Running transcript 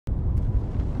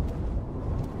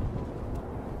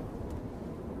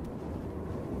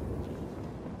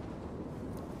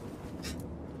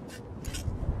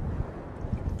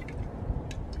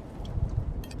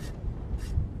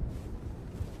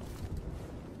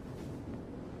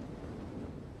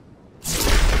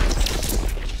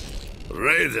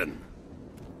Raiden.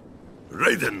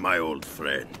 Raiden, my old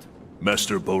friend.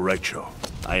 Master Boraicho,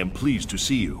 I am pleased to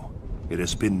see you. It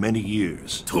has been many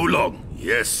years. Too long.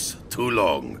 Yes, too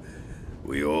long.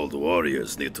 We old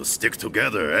warriors need to stick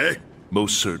together, eh?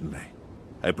 Most certainly.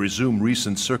 I presume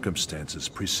recent circumstances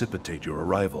precipitate your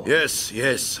arrival.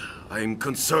 Yes. I'm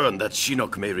concerned that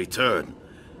Shinnok may return.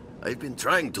 I've been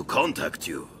trying to contact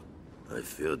you. I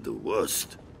feared the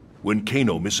worst. When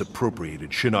Kano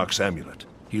misappropriated Shinnok's amulet,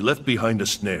 he left behind a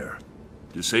snare.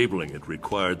 Disabling it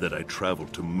required that I travel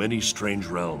to many strange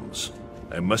realms.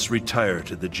 I must retire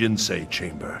to the Jinsei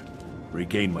chamber,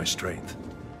 regain my strength.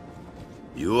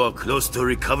 You are close to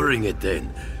recovering it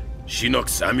then.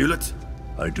 Shinnok's amulet?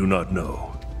 I do not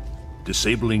know.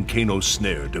 Disabling Kano's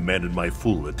snare demanded my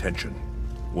full attention.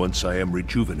 Once I am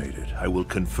rejuvenated, I will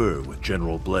confer with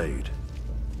General Blade.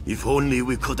 If only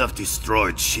we could have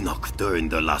destroyed Shinnok during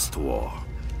the last war.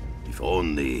 If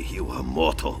only he were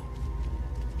mortal.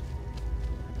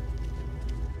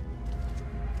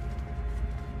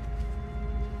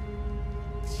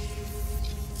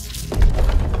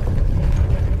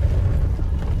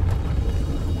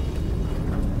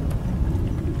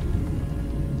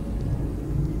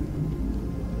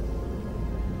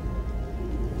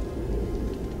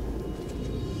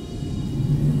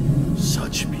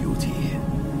 Such beauty.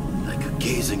 Like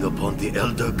gazing upon the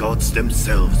Elder Gods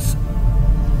themselves.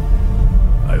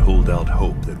 I hold out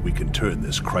hope that we can turn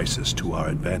this crisis to our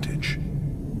advantage.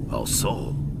 How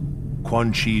so?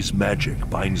 Quan Chi's magic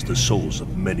binds the souls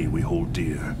of many we hold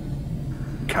dear.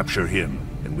 Capture him,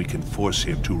 and we can force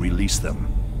him to release them.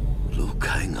 Liu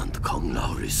Kang and Kung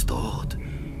Lao restored.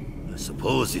 I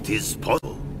suppose it is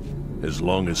possible. As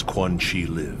long as Quan Chi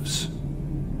lives.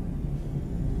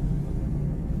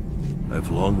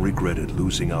 I've long regretted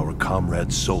losing our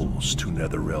comrades' souls to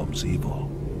NetherRealm's evil.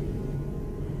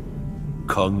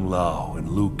 Kung Lao and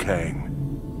Liu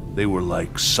Kang, they were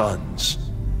like sons.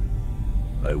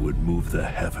 I would move the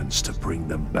heavens to bring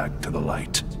them back to the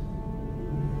light.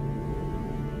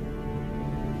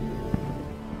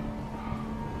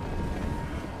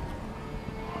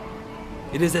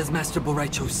 It is as Master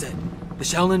Boraicho said. The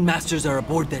Shaolin Masters are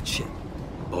aboard that ship.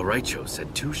 Boraicho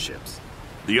said 2 ships.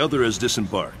 The other has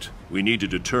disembarked. We need to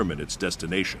determine its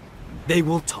destination. They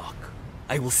will talk.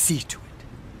 I will see to it.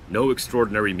 No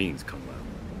extraordinary means, Kung Lao.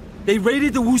 They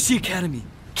raided the Wuxi Academy,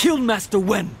 killed Master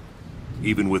Wen.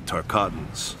 Even with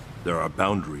Tarkatans, there are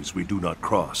boundaries we do not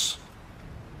cross.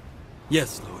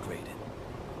 Yes, Lord Raiden.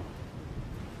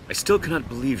 I still cannot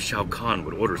believe Shao Kahn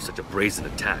would order such a brazen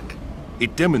attack.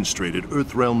 It demonstrated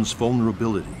Earthrealm's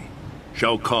vulnerability.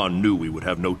 Shao Kahn knew we would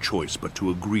have no choice but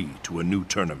to agree to a new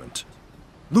tournament.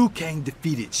 Liu Kang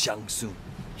defeated Shang Tsung.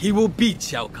 He will beat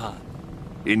Shao Kahn.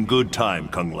 In good time,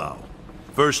 Kung Lao.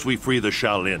 First we free the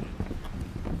Shaolin.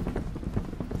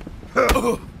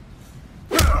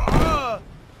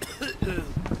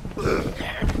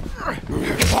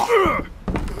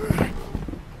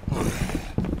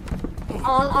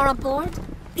 All are aboard?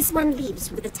 This one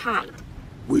leaves with the tide.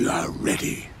 We are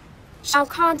ready. Shao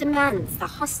Kahn demands the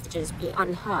hostages be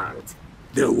unharmed.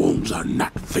 Their wounds are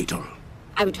not fatal.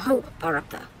 I would hope,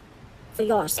 Baraka. For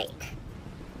your sake.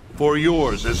 For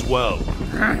yours as well.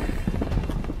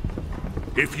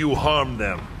 If you harm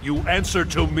them, you answer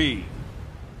to me.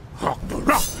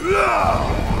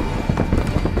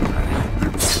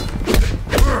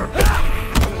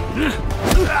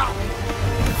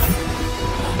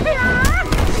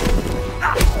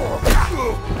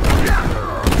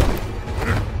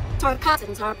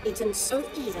 Tarkatans are beaten so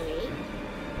easily.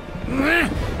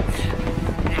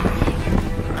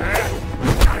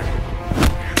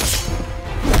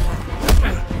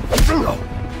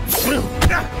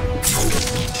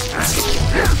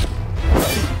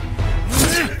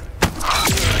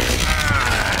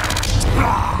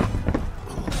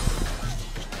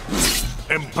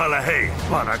 Empalahe,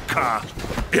 Baraka.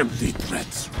 Empty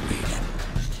threats, Raiden.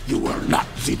 You will not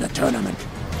see the tournament.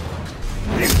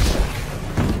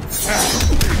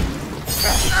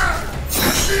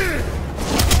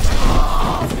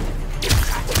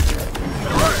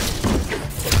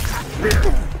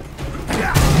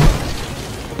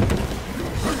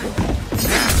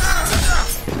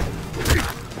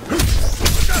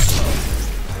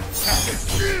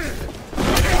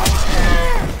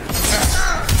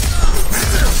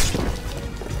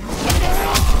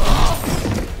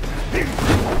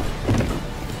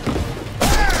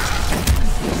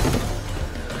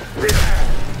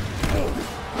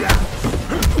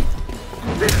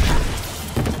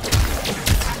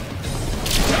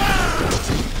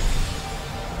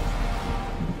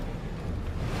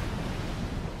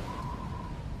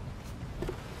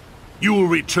 You will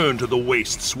return to the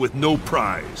wastes with no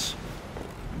prize.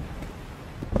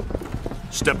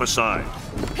 Step aside.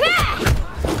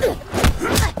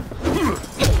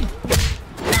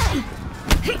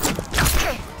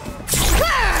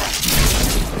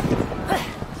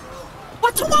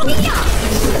 What's wrong here?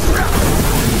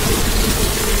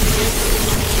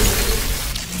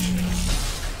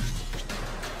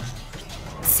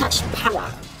 Such power.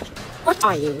 What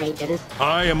are you, Raiden?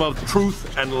 I am of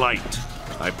truth and light.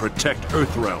 I protect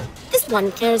Earthrealm. This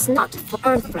one cares not for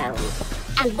Earthrealm,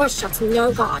 and worships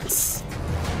no gods.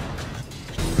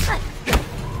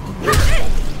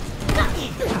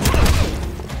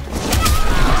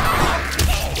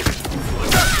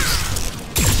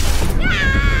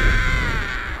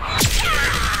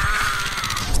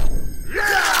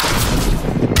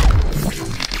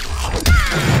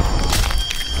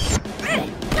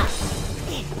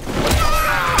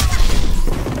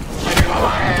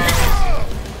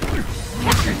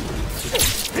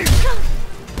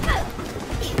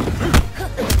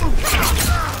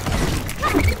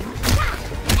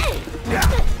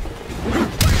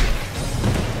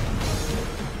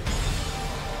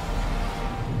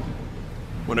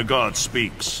 When a god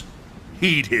speaks,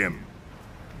 heed him.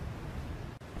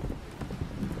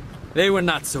 They were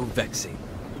not so vexing.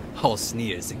 All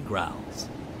sneers and growls.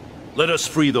 Let us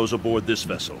free those aboard this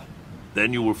vessel.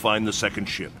 Then you will find the second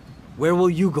ship. Where will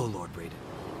you go, Lord Raiden?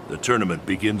 The tournament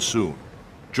begins soon.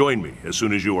 Join me as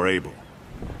soon as you are able.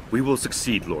 We will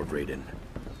succeed, Lord Raiden.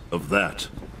 Of that,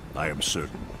 I am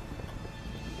certain.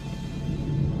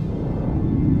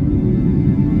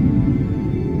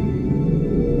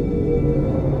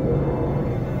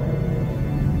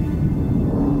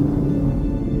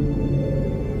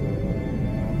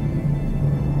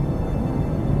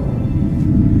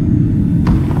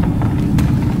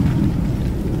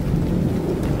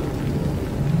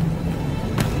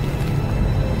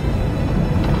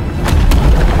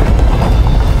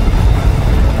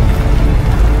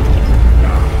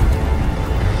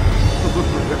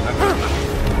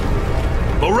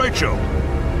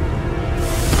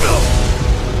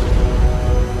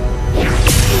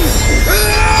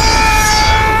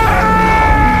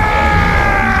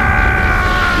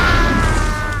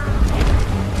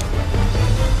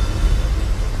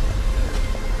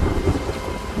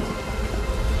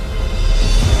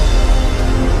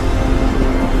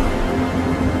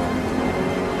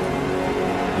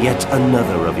 Yet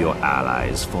another of your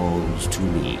allies falls to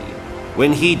me.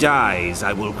 When he dies,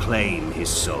 I will claim his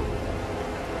soul.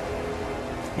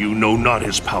 You know not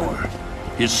his power.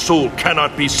 His soul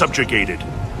cannot be subjugated.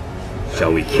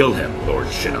 Shall we kill him, Lord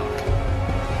Shinnok?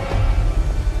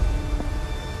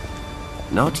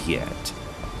 Not yet.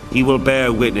 He will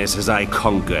bear witness as I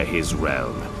conquer his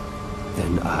realm.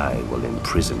 Then I will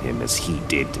imprison him as he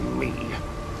did me.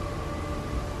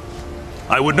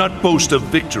 I would not boast of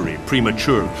victory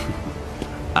prematurely.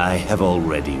 I have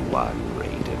already won, Raiden.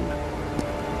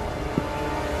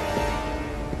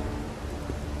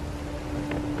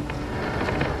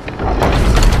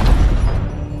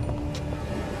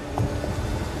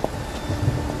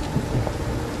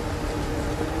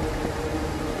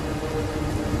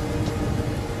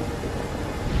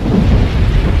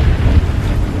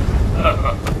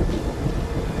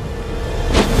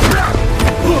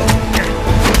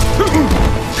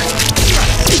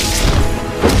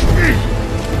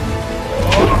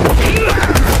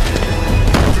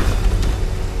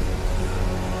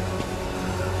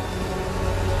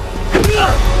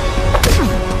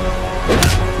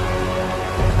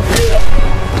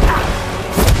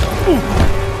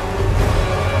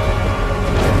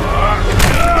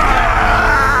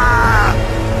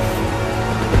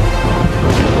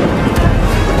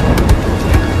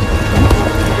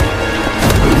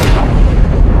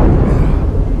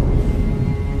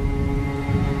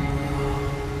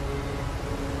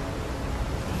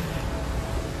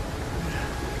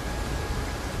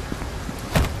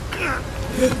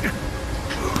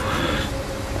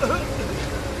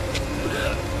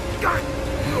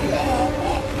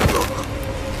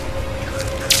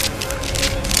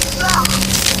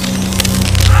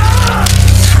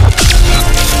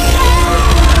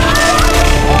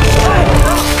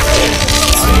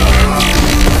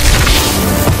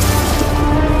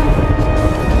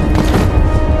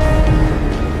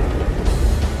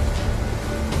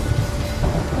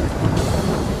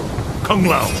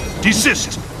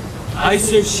 Desist! I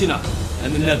serve Shinnok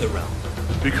and the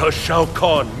NetherRealm. Because Shao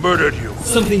Kahn murdered you.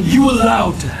 Something you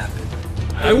allowed to happen.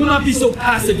 I will not be so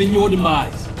passive in your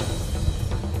demise.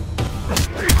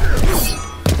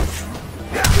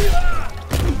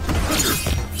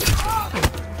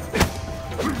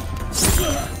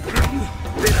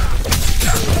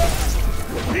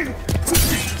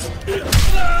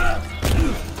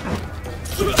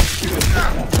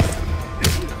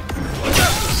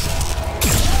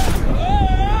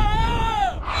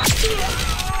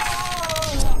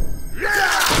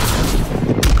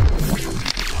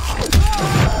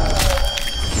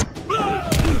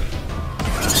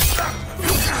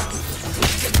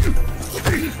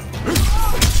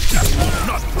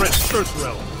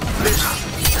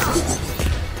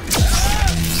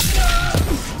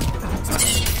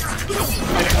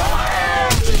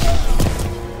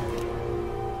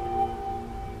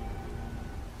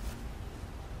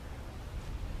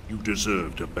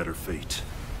 deserved a better fate.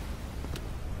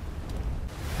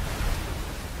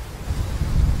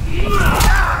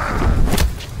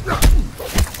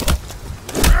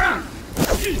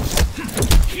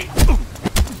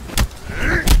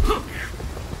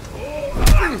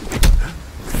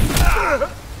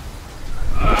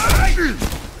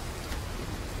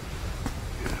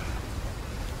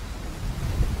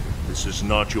 This is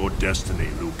not your destiny,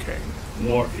 Liu Kang.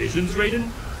 More visions, Raiden?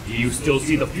 Do you still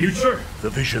see the future? The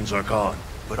visions are gone,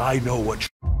 but I know what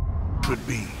should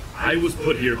be. I was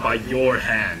put here by your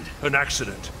hand. An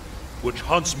accident, which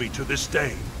haunts me to this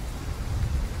day.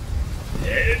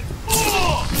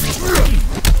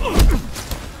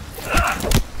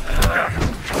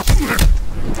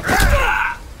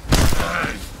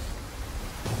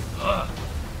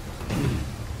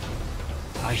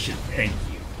 I should thank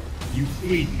you. You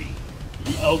freed me.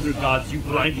 The Elder Gods you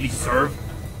blindly serve,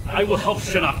 I will help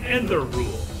Shinnok end their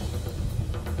rule.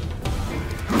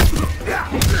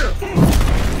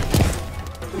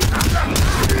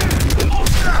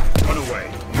 Run away.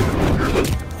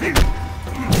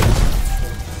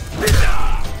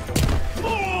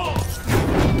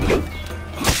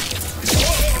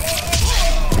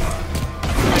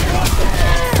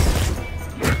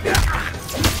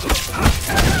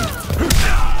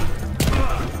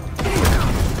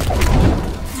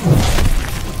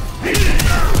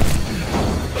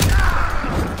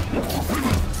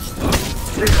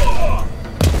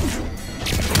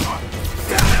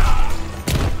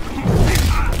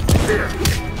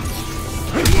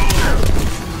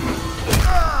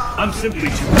 I'm simply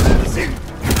too busy.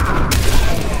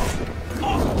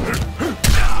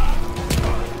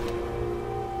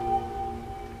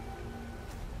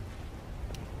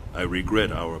 I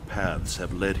regret our paths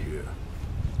have led here.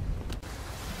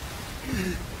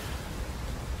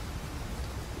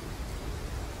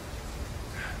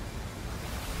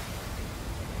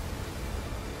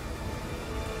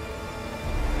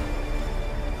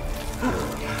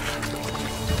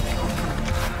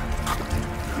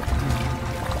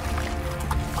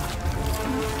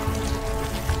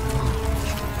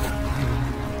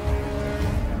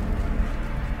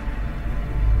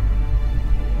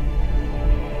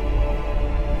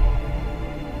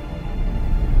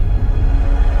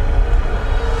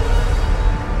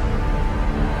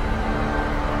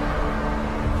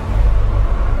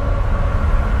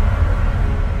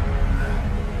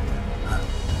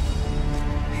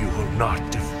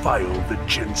 Defile the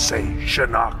Jinsei,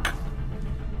 Shinnok.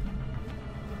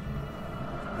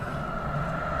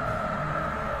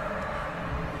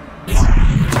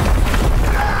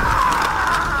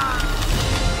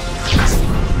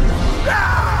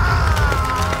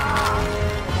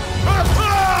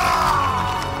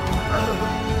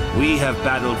 We have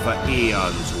battled for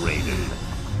eons,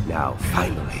 Raiden. Now,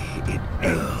 finally, it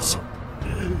ends.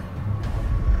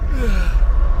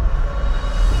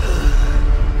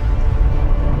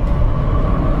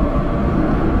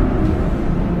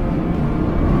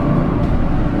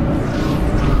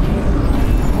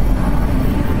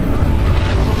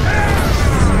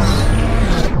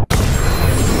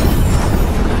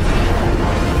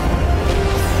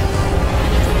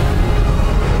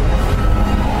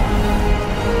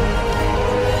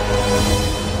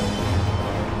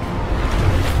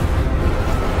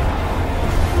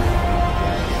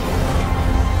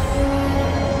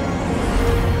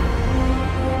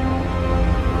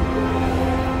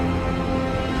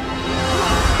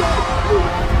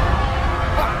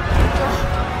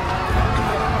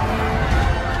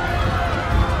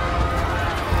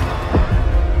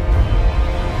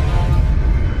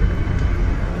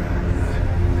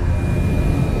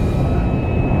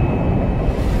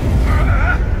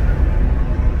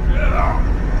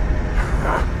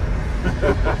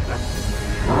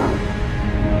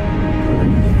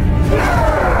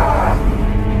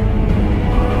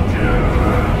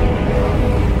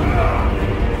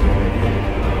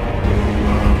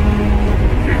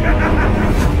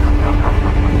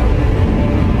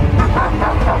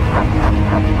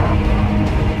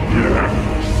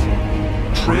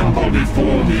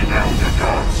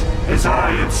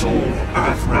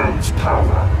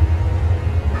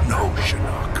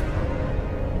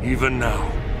 Even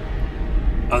now,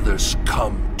 others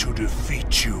come to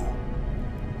defeat you.